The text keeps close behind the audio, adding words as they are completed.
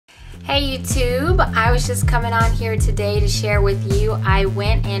Hey YouTube, I was just coming on here today to share with you I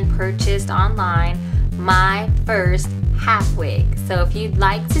went and purchased online my first half wig. So if you'd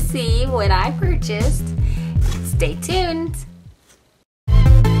like to see what I purchased, stay tuned.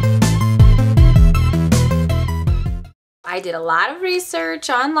 I did a lot of research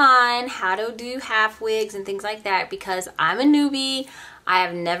online how to do half wigs and things like that because I'm a newbie. I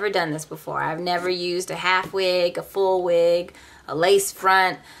have never done this before. I've never used a half wig, a full wig, a lace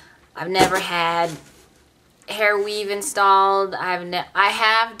front. I've never had hair weave installed. I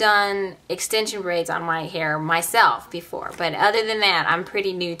have done extension braids on my hair myself before, but other than that, I'm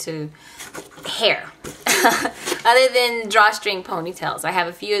pretty new to hair. Other than drawstring ponytails, I have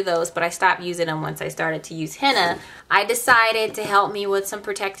a few of those, but I stopped using them once I started to use henna. I decided to help me with some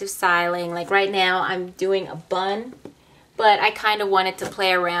protective styling. Like right now, I'm doing a bun. But I kind of wanted to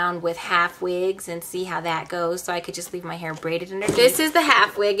play around with half wigs and see how that goes, so I could just leave my hair braided underneath. This is the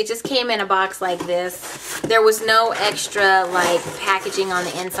half wig. It just came in a box like this. There was no extra like packaging on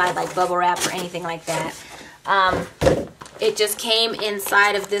the inside, like bubble wrap or anything like that. It just came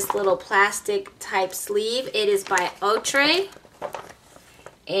inside of this little plastic type sleeve. It is by Outre,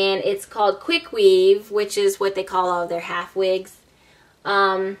 and it's called Quickweave, which is what they call all of their half wigs.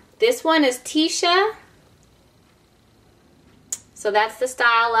 This one is Tisha. So that's the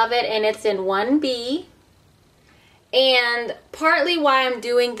style of it, and it's in 1B. And partly why I'm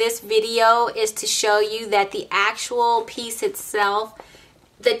doing this video is to show you that the actual piece itself,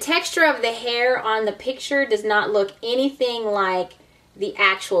 the texture of the hair on the picture does not look anything like the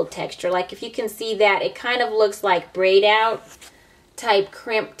actual texture. Like if you can see that, it kind of looks like braid out type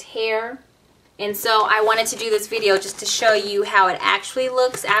crimped hair. And so I wanted to do this video just to show you how it actually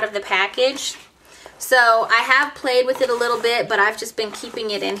looks out of the package. So I have played with it a little bit, but I've just been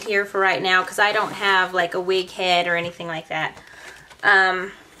keeping it in here for right now because I don't have like a wig head or anything like that.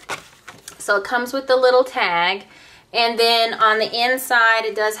 So it comes with the little tag, and then on the inside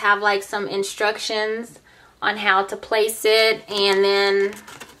it does have like some instructions on how to place it, and then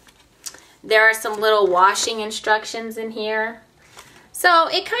there are some little washing instructions in here. So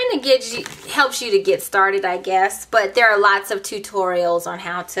it kind of helps you to get started, I guess, but there are lots of tutorials on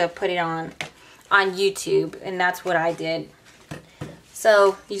how to put it on YouTube, and that's what I did.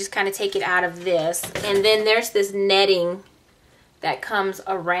 So you just kind of take it out of this, and then there's this netting that comes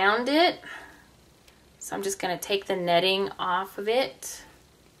around it. So I'm just going to take the netting off of it.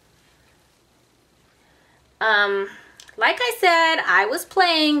 Like I said, I was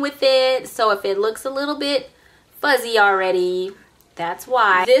playing with it, so if it looks a little bit fuzzy already, that's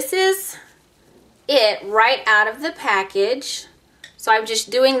why. This is it right out of the package. So I'm just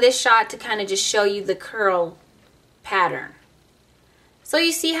doing this shot to kind of just show you the curl pattern. So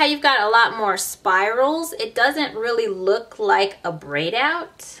you see how you've got a lot more spirals. It doesn't really look like a braid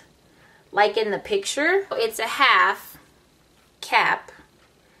out like in the picture. It's a half cap.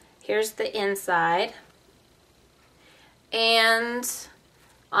 Here's the inside. And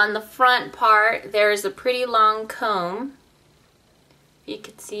on the front part, there's a pretty long comb. You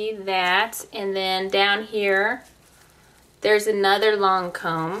can see that. And then down here, there's another long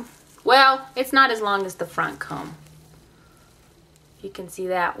comb. Well, it's not as long as the front comb. You can see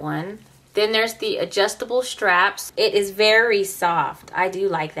that one. Then there's the adjustable straps. It is very soft. I do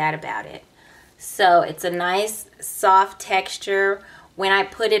like that about it. So it's a nice soft texture. When I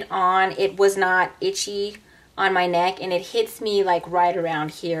put it on, it was not itchy on my neck, and it hits me like right around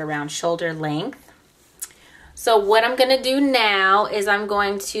here, around shoulder length. So what I'm gonna do now is I'm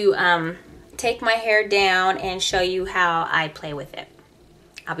going to take my hair down and show you how I play with it.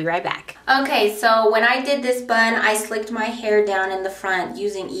 I'll be right back. Okay, so when I did this bun, I slicked my hair down in the front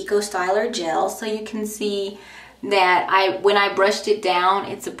using Eco Styler gel, so you can see that when I brushed it down,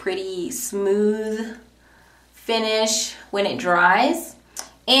 it's a pretty smooth finish when it dries.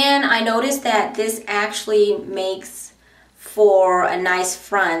 And I noticed that this actually makes for a nice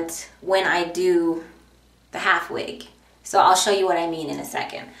front when I do the half wig. So I'll show you what I mean in a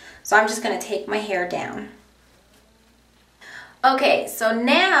second. So I'm just going to take my hair down. Okay, so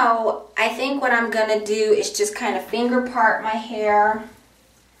now I think what I'm going to do is just kind of finger part my hair.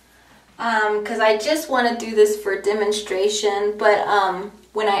 Because I just want to do this for demonstration. But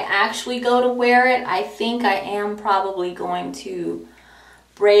when I actually go to wear it, I think I am probably going to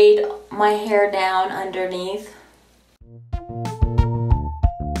braid my hair down underneath.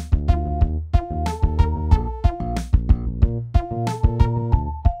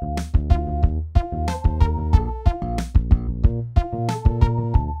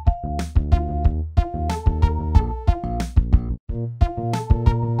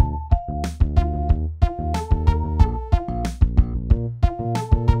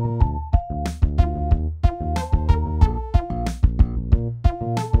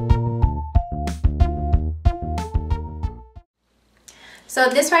 So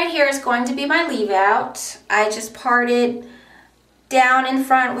this right here is going to be my leave out. I just parted down in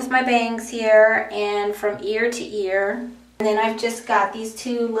front with my bangs here and from ear to ear. And then I've just got these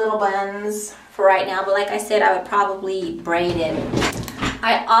two little buns for right now, but like I said, I would probably braid it.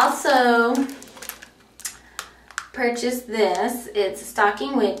 I also purchased this. It's a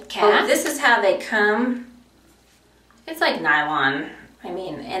stocking wig cap. Oh, this is how they come. It's like nylon, I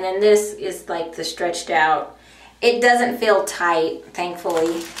mean, and then this is like the stretched out. It doesn't feel tight,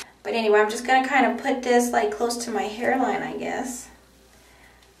 thankfully. But anyway, I'm just gonna kind of put this like close to my hairline, I guess.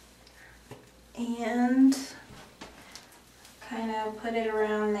 And kind of put it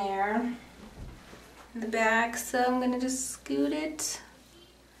around there in the back. So I'm gonna just scoot it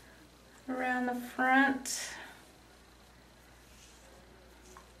around the front.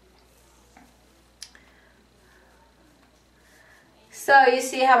 So you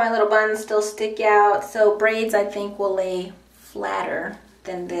see how my little buns still stick out. So braids I think will lay flatter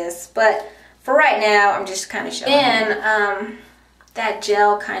than this. But for right now, I'm just kind of showing. Then that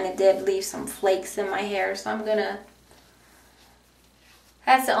gel kind of did leave some flakes in my hair. So I'm gonna,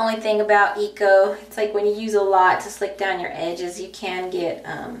 that's the only thing about Eco. It's like when you use a lot to slick down your edges, you can get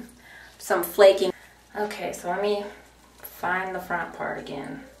some flaking. Okay, so let me find the front part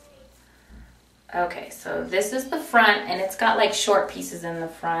again. Okay, so this is the front, and it's got like short pieces in the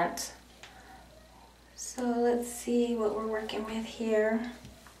front. So let's see what we're working with here.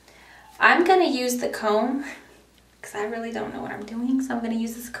 I'm gonna use the comb because I really don't know what I'm doing. So I'm gonna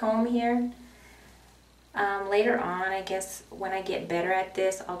use this comb here. Later on, I guess when I get better at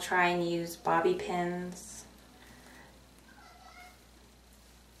this, I'll try and use bobby pins.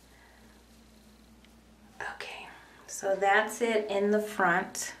 Okay, so that's it in the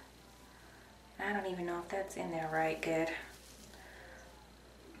front. I don't even know if that's in there right good.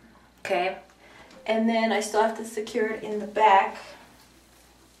 Okay, and then I still have to secure it in the back.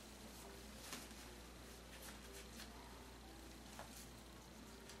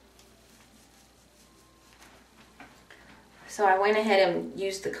 So I went ahead and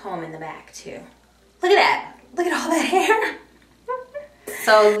used the comb in the back too. Look at that. Look at all that hair.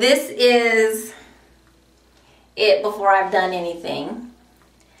 So this is it before I've done anything.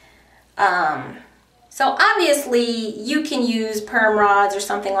 So obviously you can use perm rods or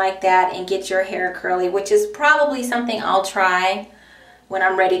something like that and get your hair curly, which is probably something I'll try when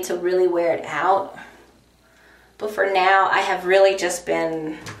I'm ready to really wear it out. But for now, I have really just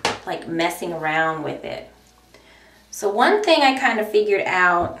been like messing around with it. So one thing I kind of figured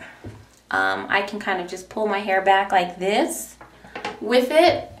out, I can kind of just pull my hair back like this with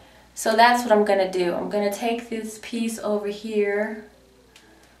it. So that's what I'm gonna do. I'm gonna take this piece over here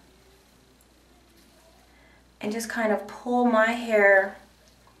and just kind of pull my hair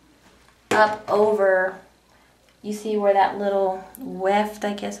up over, you see where that little weft,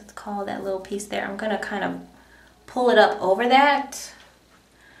 I guess it's called, that little piece there. I'm gonna kind of pull it up over that.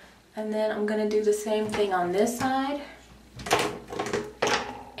 And then I'm gonna do the same thing on this side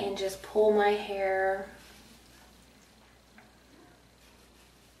and just pull my hair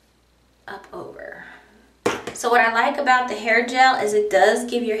up over. So what I like about the hair gel is it does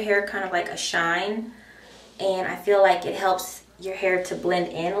give your hair kind of like a shine. And I feel like it helps your hair to blend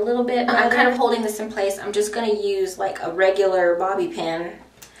in a little bit. I'm kind of holding this in place. I'm just going to use like a regular bobby pin.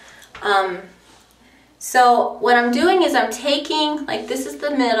 So what I'm doing is I'm taking, like this is the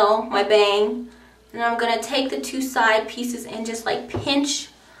middle, my bang, and I'm going to take the two side pieces and just like pinch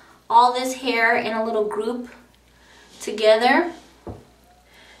all this hair in a little group together.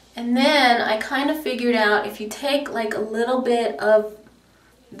 And then I kind of figured out if you take like a little bit of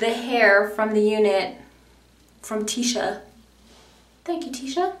the hair from the unit from Tisha. Thank you,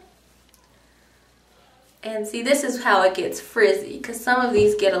 Tisha. And see, this is how it gets frizzy, because some of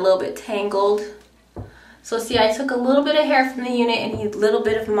these get a little bit tangled. So see, I took a little bit of hair from the unit and a little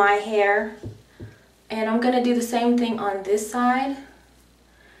bit of my hair. And I'm going to do the same thing on this side.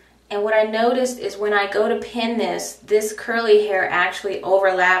 And what I noticed is when I go to pin this, this curly hair actually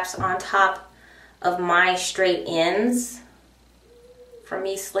overlaps on top of my straight ends from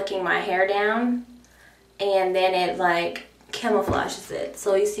me slicking my hair down. And then it like camouflages it.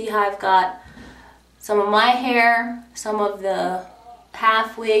 So you see how I've got some of my hair, some of the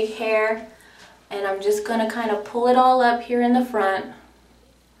half wig hair, and I'm just gonna kind of pull it all up here in the front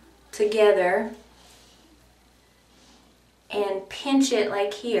together and pinch it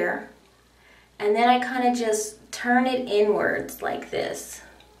like here. And then I kind of just turn it inwards like this.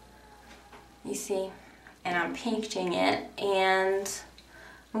 You see? And I'm pinching it, and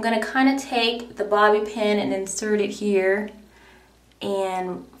I'm going to kind of take the bobby pin and insert it here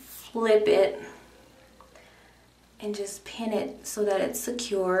and flip it and just pin it so that it's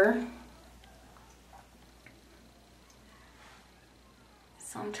secure.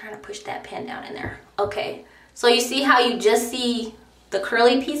 So I'm trying to push that pin down in there. Okay, so you see how you just see the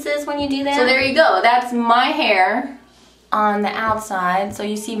curly pieces when you do that? So there you go, that's my hair on the outside. So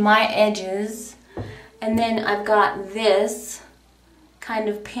you see my edges, and then I've got this kind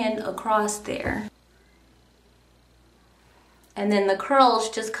of pinned across there. And then the curls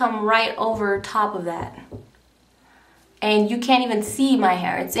just come right over top of that. And you can't even see my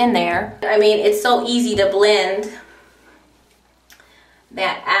hair, it's in there. I mean, it's so easy to blend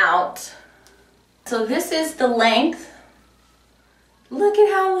that out. So this is the length. Look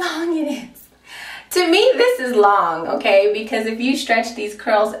at how long it is. To me, this is long, okay? Because if you stretch these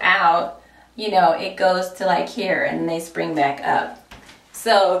curls out, you know, it goes to like here and they spring back up.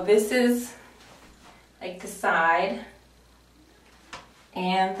 So this is like the side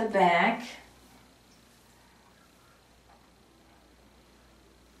and the back.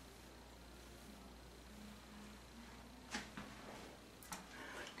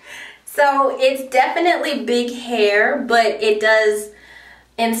 So it's definitely big hair, but it does,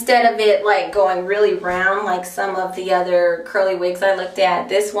 instead of it like going really round like some of the other curly wigs I looked at,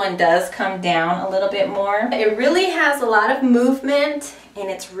 this one does come down a little bit more. It really has a lot of movement and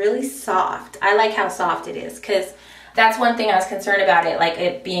it's really soft. I like how soft it is, because that's one thing I was concerned about it, like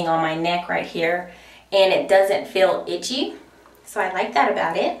it being on my neck right here, and it doesn't feel itchy. So I like that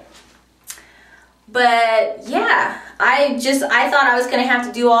about it. But yeah, I thought I was gonna have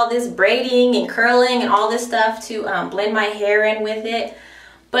to do all this braiding and curling and all this stuff to blend my hair in with it.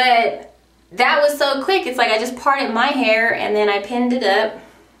 But that was so quick. It's like I just parted my hair and then I pinned it up.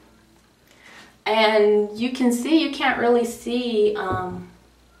 And you can see, you can't really see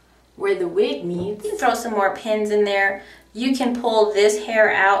where the wig meets. You can throw some more pins in there. You can pull this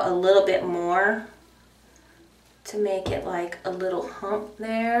hair out a little bit more to make it like a little hump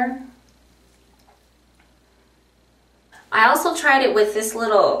there. I also tried it with this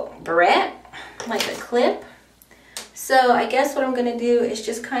little barrette, like a clip. So I guess what I'm gonna do is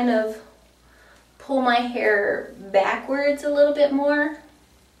just kind of pull my hair backwards a little bit more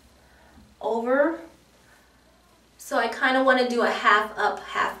over. So I kind of want to do a half up,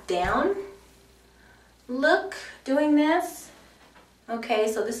 half down look doing this.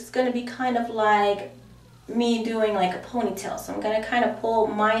 Okay, so this is going to be kind of like me doing like a ponytail. So I'm going to kind of pull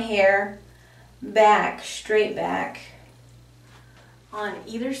my hair back, straight back on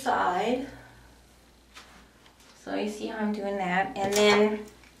either side. So you see how I'm doing that. And then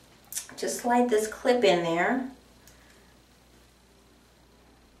just slide this clip in there.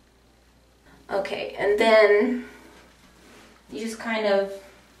 Okay, and then you just kind of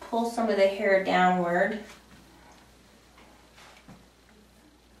pull some of the hair downward.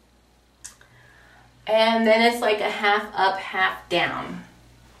 And then it's like a half up, half down.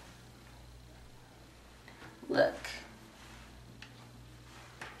 Look.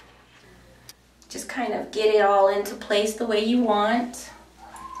 Just kind of get it all into place the way you want.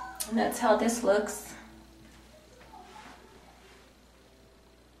 And that's how this looks.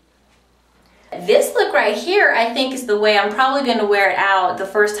 This look right here, I think, is the way I'm probably going to wear it out the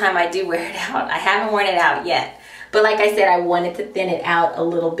first time I do wear it out. I haven't worn it out yet. But like I said, I wanted to thin it out a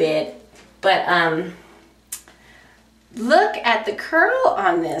little bit. But look at the curl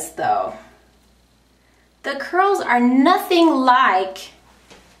on this though. The curls are nothing like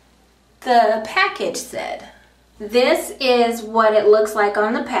the package said. This is what it looks like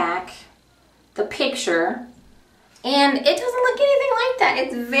on the pack, the picture. And it doesn't look anything like that.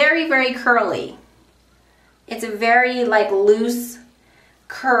 It's very, very curly. It's a very like loose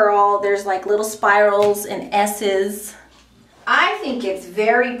curl. There's like little spirals and S's. I think it's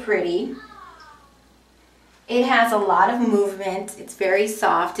very pretty. It has a lot of movement. It's very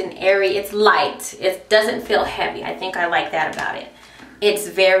soft and airy. It's light. It doesn't feel heavy. I think I like that about it. It's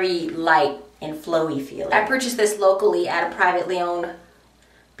very light and flowy feeling. I purchased this locally at a privately owned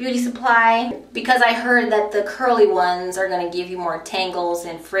beauty supply because I heard that the curly ones are going to give you more tangles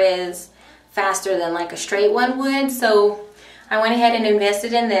and frizz faster than like a straight one would. So I went ahead and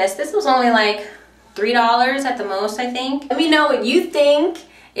invested in this. This was only like $3 at the most, I think. Let me know what you think.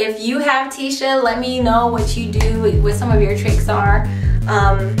 If you have Tisha, let me know what you do, what some of your tricks are.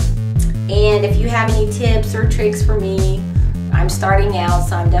 And if you have any tips or tricks for me, I'm starting out,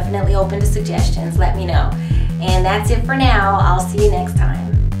 so I'm definitely open to suggestions. Let me know. And that's it for now. I'll see you next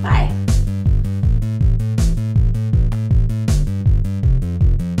time. Bye.